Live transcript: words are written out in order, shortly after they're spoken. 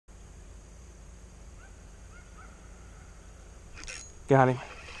Got him.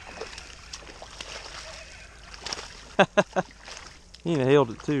 He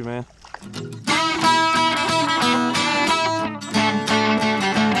nailed it too, man.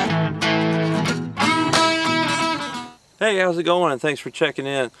 Hey, how's it going? And thanks for checking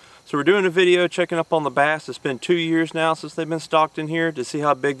in. So we're doing a video checking up on the bass. It's been 2 years now since they've been stocked in here to see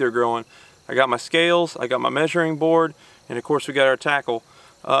how big they're growing. I got my scales, I got my measuring board, and of course we got our tackle.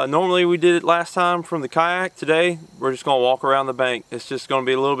 Normally we did it last time from the kayak. Today we're just going to walk around the bank. It's just going to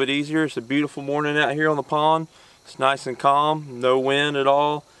be a little bit easier. It's a beautiful morning out here on the pond. It's nice and calm, no wind at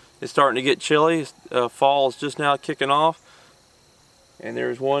all. It's starting to get chilly. Fall is just now kicking off. And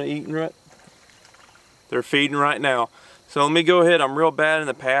there's one eating right. They're feeding right now. So let me go ahead. I'm real bad in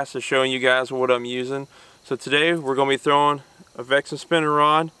the past at showing you guys what I'm using. So today we're going to be throwing a Vex and spinner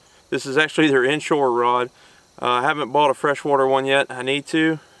rod. This is actually their inshore rod. I haven't bought a freshwater one yet. I need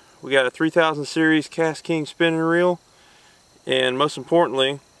to. We got a 3000 series Cast King spinning reel. And most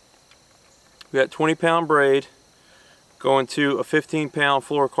importantly, we got 20-pound braid going to a 15-pound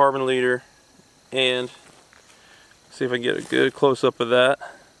fluorocarbon leader. And see if I can get a good close-up of that.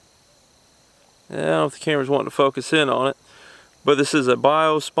 I don't know if the camera's wanting to focus in on it, but this is a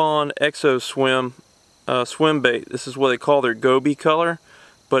BioSpawn Exo Swim swim bait. This is what they call their goby color,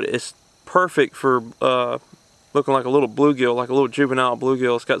 but it's perfect for looking like a little bluegill, like a little juvenile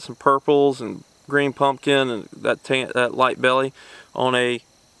bluegill. It's got some purples and green pumpkin and that light belly on a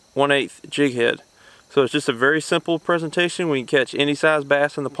 1/8 jig head. So it's just a very simple presentation. We can catch any size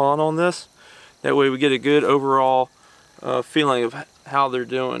bass in the pond on this. That way we get a good overall feeling of how they're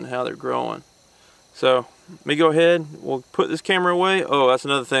doing, how they're growing. So let me go ahead, we'll put this camera away. Oh, that's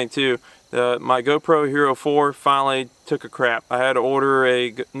another thing too. My GoPro Hero 4 finally took a crap. I had to order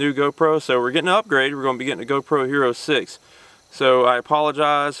a new GoPro, so we're getting an upgrade. We're going to be getting a GoPro Hero 6. So I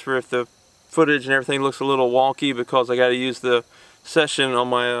apologize for if the footage and everything looks a little wonky because I got to use the session on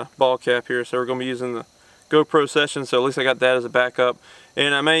my ball cap here. So we're going to be using the GoPro session, so at least I got that as a backup.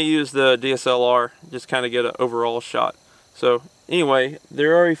 And I may use the DSLR, just kind of get an overall shot. So anyway,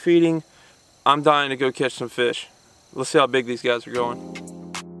 they're already feeding. I'm dying to go catch some fish. Let's see how big these guys are going.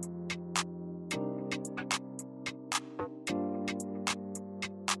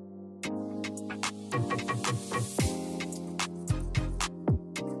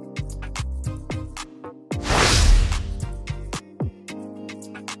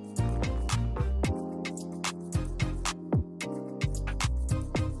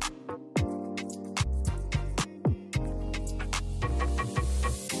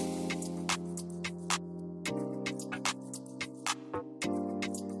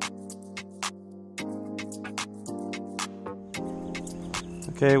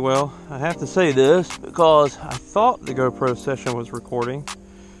 Okay, well, I have to say this because I thought the GoPro session was recording.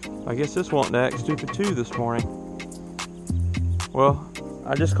 I guess this won't act stupid too this morning. Well,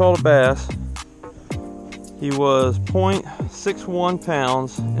 I just caught a bass. He was 0.61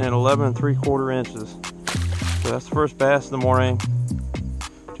 pounds and 11 3/4 inches. So that's the first bass of the morning.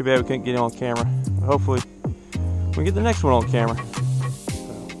 Too bad we couldn't get him on camera. But hopefully we can get the next one on camera.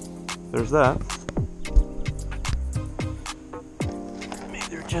 So, there's that.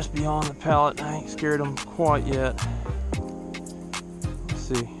 Just beyond the pallet. I ain't scared them quite yet. Let's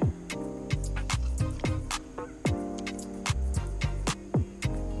see.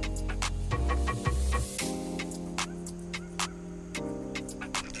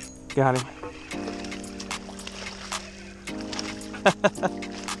 Got him.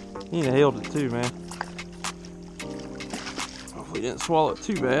 He nailed it too, man. Hopefully he didn't swallow it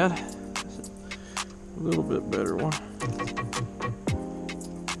too bad. A little bit better one.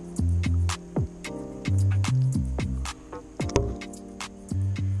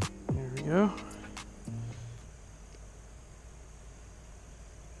 Go.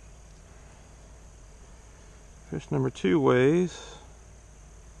 Fish number 2 weighs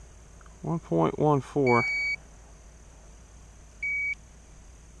 1.14.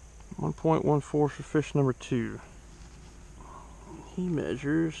 1.14 for fish number 2. He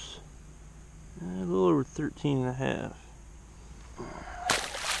measures a little over 13.5.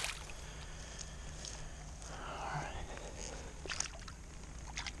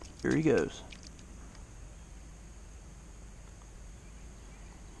 Here he goes.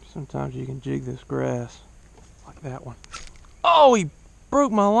 Sometimes you can jig this grass like that one. Oh, he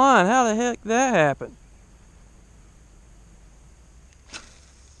broke my line. How the heck did that happen?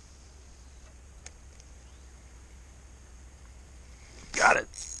 Got it.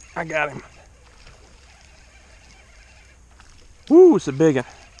 I got him. Woo, it's a big one.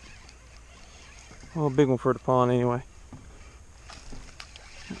 Well, a big one for the pond anyway.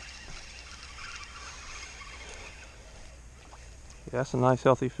 Yeah, that's a nice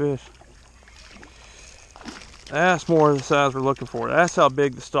healthy fish. That's more of the size we're looking for. That's how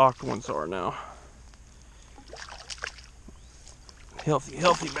big the stocked ones are now. Healthy,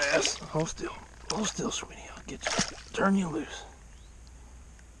 healthy bass. Hold still, sweetie. I'll get you. Turn you loose.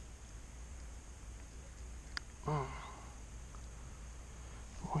 Boy,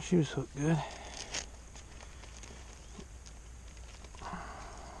 she was hooked good.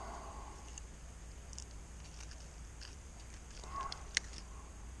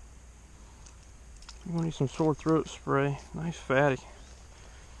 You're gonna need some sore throat spray. Nice fatty.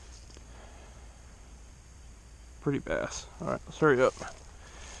 Pretty bass. Alright, let's hurry up.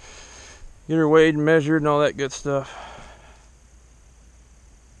 Get her weighed and measured and all that good stuff.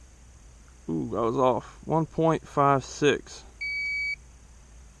 Ooh, I was off. 1.56.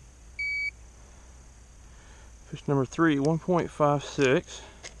 Fish number 3, 1.56.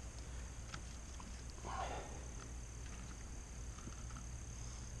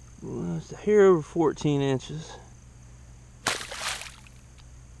 Well, it's a hair over 14 inches.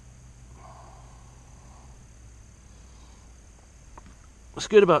 What's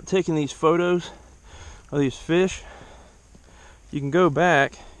good about taking these photos of these fish, you can go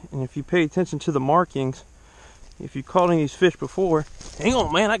back, and if you pay attention to the markings, if you caught any of these fish before, hang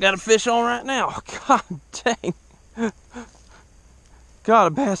on man, I got a fish on right now. God dang. God, a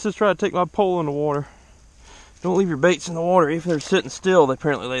bass just tried to take my pole in the water. Don't leave your baits in the water, even if they're sitting still,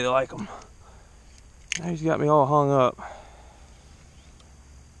 apparently they like them. Now he's got me all hung up.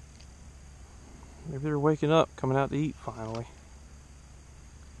 Maybe they're waking up, coming out to eat finally.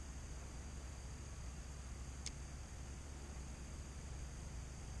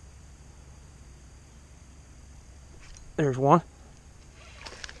 There's one.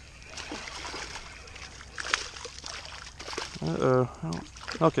 Uh-oh.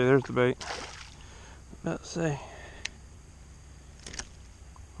 Okay, there's the bait. About to say.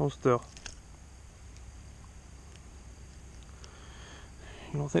 Hold still.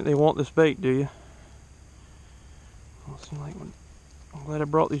 You don't think they want this bait, do you? Well, it seems like I'm glad I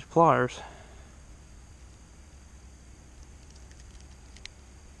brought these pliers.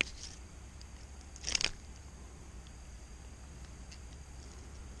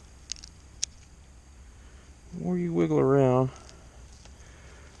 The more you wiggle around,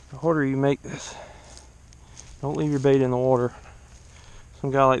 the harder you make this. Don't leave your bait in the water.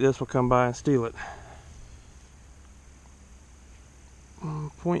 Some guy like this will come by and steal it.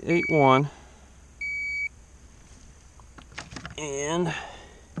 0.81 and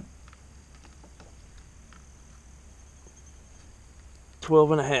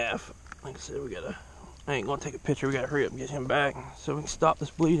 $12.5. Like I said, I ain't gonna take a picture. We gotta hurry up and get him back so we can stop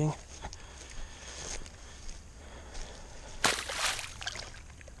this bleeding.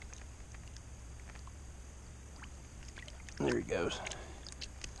 There he goes.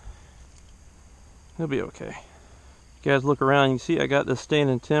 He'll be okay. You guys look around, you can see I got this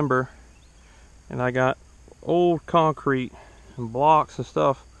standing timber and I got old concrete and blocks and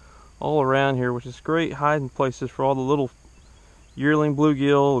stuff all around here, which is great hiding places for all the little yearling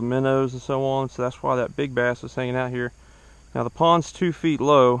bluegill and minnows and so on. So that's why that big bass is hanging out here. Now the pond's 2 feet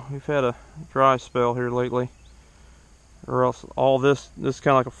low. We've had a dry spell here lately, or else all this is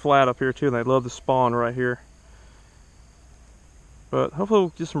kind of like a flat up here too, and they love to spawn right here. But hopefully we'll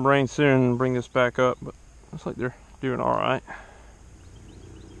get some rain soon and bring this back up. But looks like they're doing all right.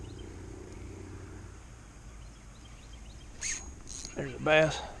 There's a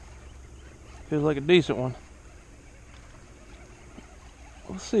bass. Feels like a decent one.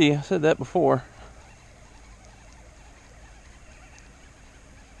 We'll see. I said that before.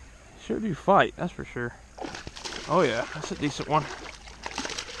 Sure do fight, that's for sure. Oh yeah, that's a decent one.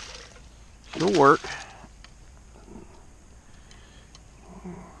 She'll work.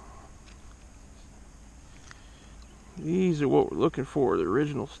 These are what we're looking for, the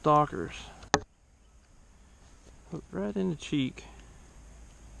original stalkers. Look right in the cheek.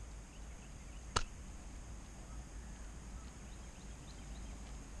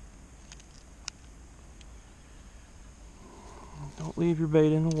 Don't leave your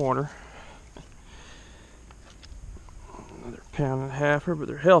bait in the water. Another 1.5 pounds, but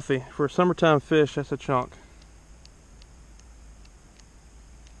they're healthy. For a summertime fish, that's a chunk.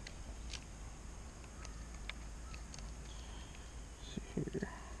 Here.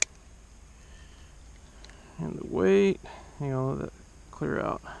 And the weight, hang on, let that clear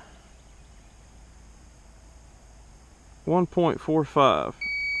out. 1.45.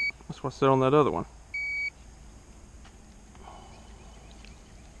 That's what I said on that other one.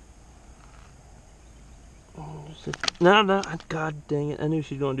 No, God dang it, I knew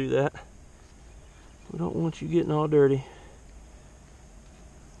she was going to do that. We don't want you getting all dirty.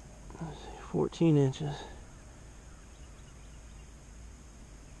 14 inches.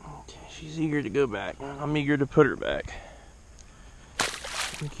 Okay, she's eager to go back. I'm eager to put her back.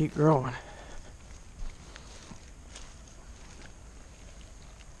 And keep growing.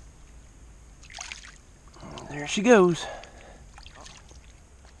 There she goes. So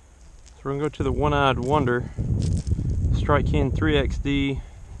we're gonna go to the One-Eyed Wonder, Strike King 3XD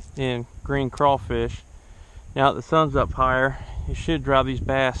and green crawfish. Now that the sun's up higher, it should drive these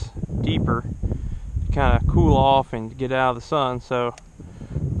bass deeper to kind of cool off and get out of the sun. So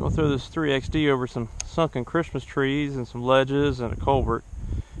I'm gonna throw this 3XD over some sunken Christmas trees and some ledges and a culvert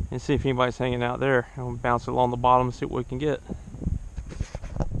and see if anybody's hanging out there. And we'll bounce it along the bottom and see what we can get.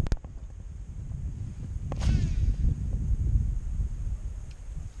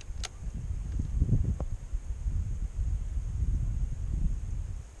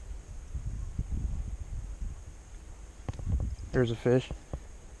 There's a fish.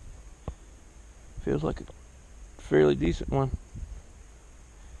 Feels like a fairly decent one.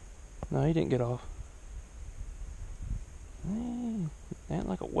 No, he didn't get off. Man,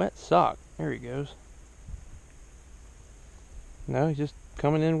 like a wet sock. There he goes. No, he's just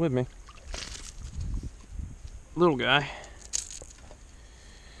coming in with me. Little guy.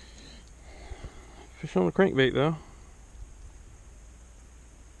 Fish on a crankbait though.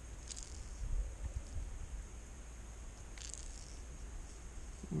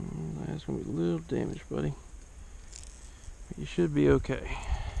 That's gonna be a little damaged, buddy. But you should be okay.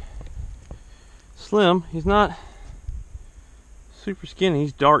 Slim, he's not super skinny.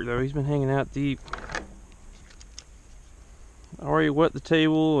 He's dark though. He's been hanging out deep. I already wet the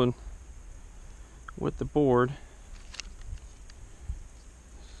table and wet the board.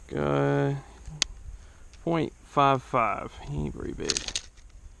 This guy, 0.55. He ain't very big.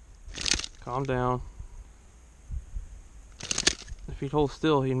 Calm down. If he'd hold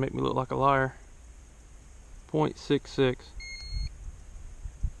still, he'd make me look like a liar. 0.66.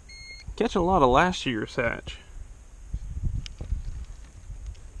 Catching a lot of last year's hatch.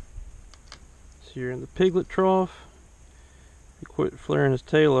 So you're in the piglet trough. He quit flaring his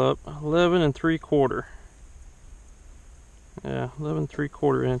tail up. 11 3/4. Yeah, 11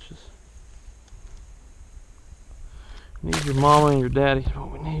 3/4 inches. Need your mama and your daddy. That's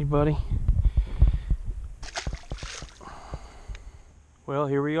what we need, buddy. Well,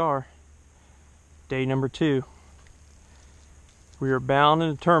 here we are. Day number 2. We are bound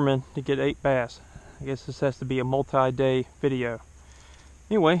and determined to get 8 bass. I guess this has to be a multi-day video.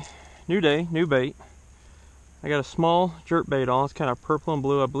 Anyway, new day, new bait. I got a small jerk bait on. It's kind of purple and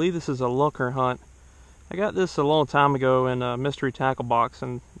blue. I believe this is a lunker hunt. I got this a long time ago in a mystery tackle box,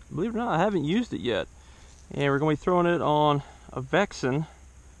 and believe it or not, I haven't used it yet. And we're going to be throwing it on a Vexen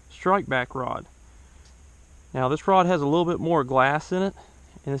strike back rod. Now this rod has a little bit more glass in it,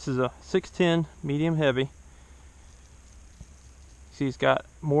 and this is a 610 medium heavy. See, it's got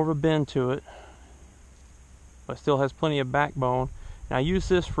more of a bend to it, but still has plenty of backbone. And I use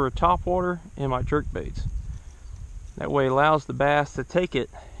this for a topwater and my jerk baits. That way it allows the bass to take it,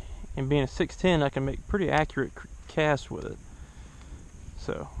 and being a 610, I can make pretty accurate casts with it.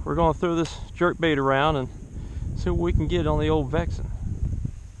 So we're going to throw this jerk bait around and see what we can get on the old Vexen.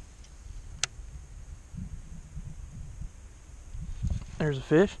 There's a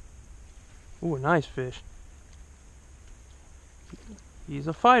fish. Ooh, a nice fish. He's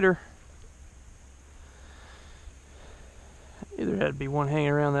a fighter. Either had to be one hanging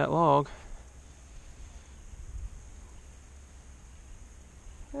around that log.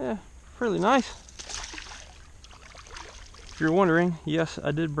 Yeah, fairly nice. If you're wondering, yes,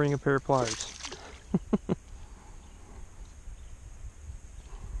 I did bring a pair of pliers.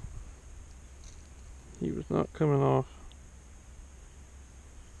 He was not coming off.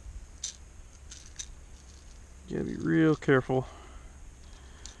 You gotta be real careful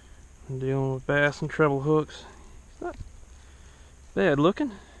when dealing with bass and treble hooks. It's not bad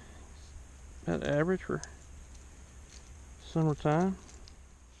looking. About average for summertime.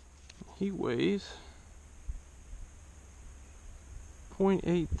 He weighs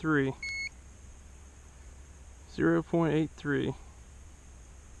 0.83. 0.83.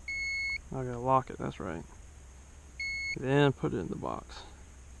 I gotta lock it, that's right. Then put it in the box.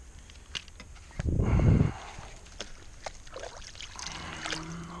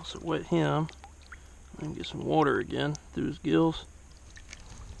 Also wet him. And get some water again through his gills.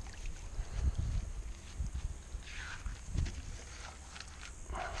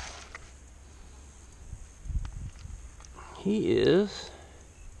 He is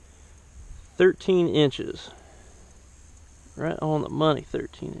 13 inches. Right on the money,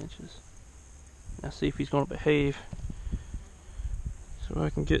 13 inches. Now see if he's going to behave. So So I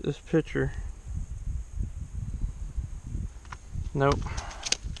can get this picture. Nope.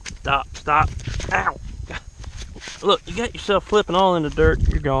 Stop. Ow! Look, you got yourself flipping all in the dirt.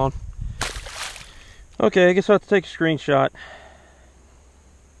 You're gone. Okay, I guess I'll have to take a screenshot.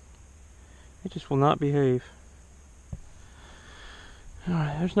 It just will not behave.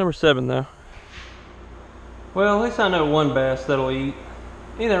 Alright, there's number 7 though. Well, at least I know one bass that'll eat.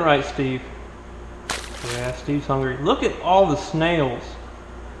 Ain't that right, Steve? Yeah, Steve's hungry. Look at all the snails.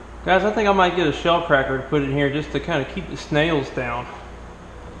 Guys, I think I might get a shell cracker to put in here just to kind of keep the snails down.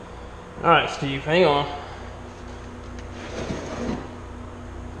 Alright, Steve, hang on.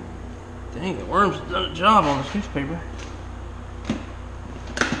 Dang, the worms have done a job on this newspaper.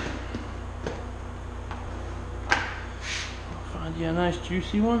 I'll find you a nice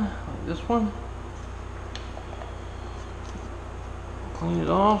juicy one, like this one. Clean it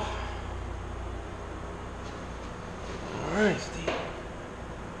off. Alright, Steve.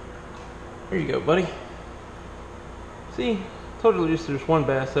 There you go, buddy. See, told you just there's one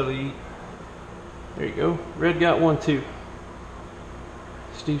bass that'll eat. There you go. Red got one too.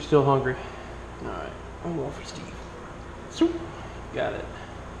 Steve's still hungry. Alright, I'm going for Steve. Swoop. Got it.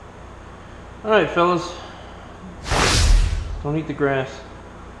 Alright, fellas. Don't eat the grass.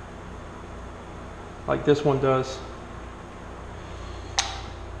 Like this one does.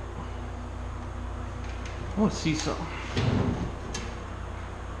 I want to see something.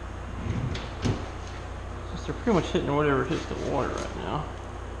 Since they're pretty much hitting whatever hits the water right now.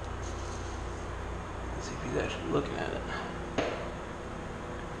 Let's see if he's actually looking at it.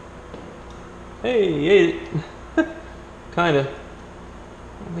 Hey, he ate it. Kinda.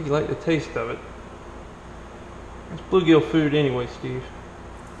 I don't think he liked the taste of it. It's bluegill food anyway, Steve.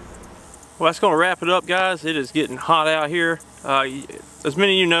 Well, that's going to wrap it up, guys. It is getting hot out here. As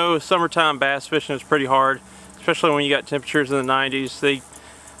many of you know, summertime bass fishing is pretty hard, especially when you got temperatures in the 90s.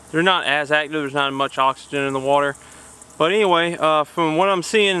 They're not as active. There's not much oxygen in the water. But anyway, from what I'm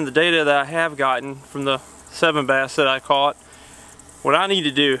seeing in the data that I have gotten from the 7 bass that I caught, what I need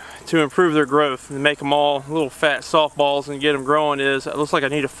to do to improve their growth and make them all little fat softballs and get them growing is, it looks like I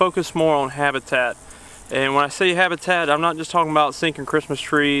need to focus more on habitat. And when I say habitat, I'm not just talking about sinking Christmas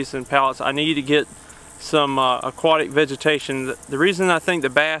trees and pallets. I need to get some aquatic vegetation. The reason I think the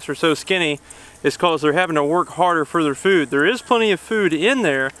bass are so skinny is because they're having to work harder for their food. There is plenty of food in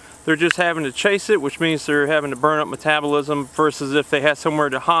there. They're just having to chase it, which means they're having to burn up metabolism versus if they had somewhere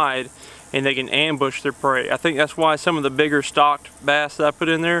to hide and they can ambush their prey. I think that's why some of the bigger stocked bass that I put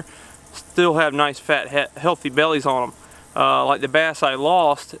in there still have nice fat healthy bellies on them. Like the bass I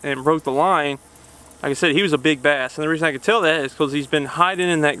lost and broke the line, like I said, he was a big bass, and the reason I can tell that is because he's been hiding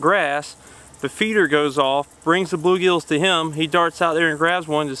in that grass. The feeder goes off, brings the bluegills to him, he darts out there and grabs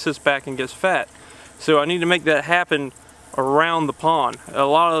one, just sits back and gets fat. So I need to make that happen around the pond. A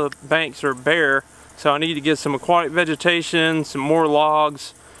lot of the banks are bare, so I need to get some aquatic vegetation, some more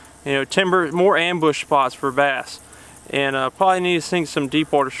logs, you know, timber, more ambush spots for bass. And probably need to sink some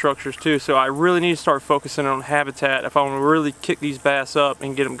deep water structures too, so I really need to start focusing on habitat if I want to really kick these bass up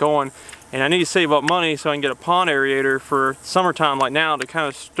and get them going. And I need to save up money so I can get a pond aerator for summertime like now to kind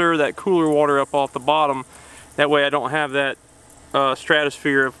of stir that cooler water up off the bottom. That way I don't have that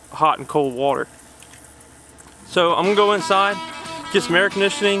stratosphere of hot and cold water. So I'm going to go inside, get some air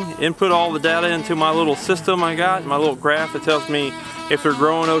conditioning, input all the data into my little system I got, my little graph that tells me if they're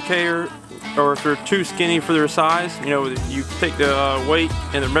growing okay or if they're too skinny for their size. You know, you take the weight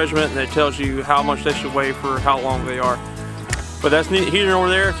and the measurement and it tells you how much they should weigh for how long they are. But that's here nor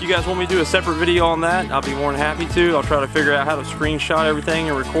there. If you guys want me to do a separate video on that, I'll be more than happy to. I'll try to figure out how to screenshot everything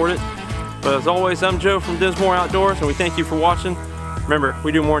and record it. But as always, I'm Joe from Dinsmore Outdoors, and we thank you for watching. Remember,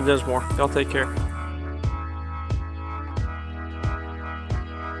 we do more than Dinsmore. Y'all take care.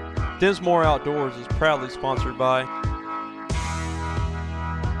 Dinsmore Outdoors is proudly sponsored by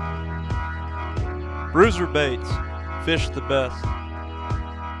Bruiser Baits, fish the best.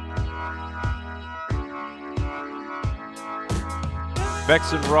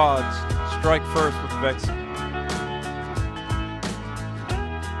 Vexen rods, strike first with Vexen.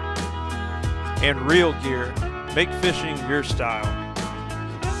 And Real Gear, make fishing your style.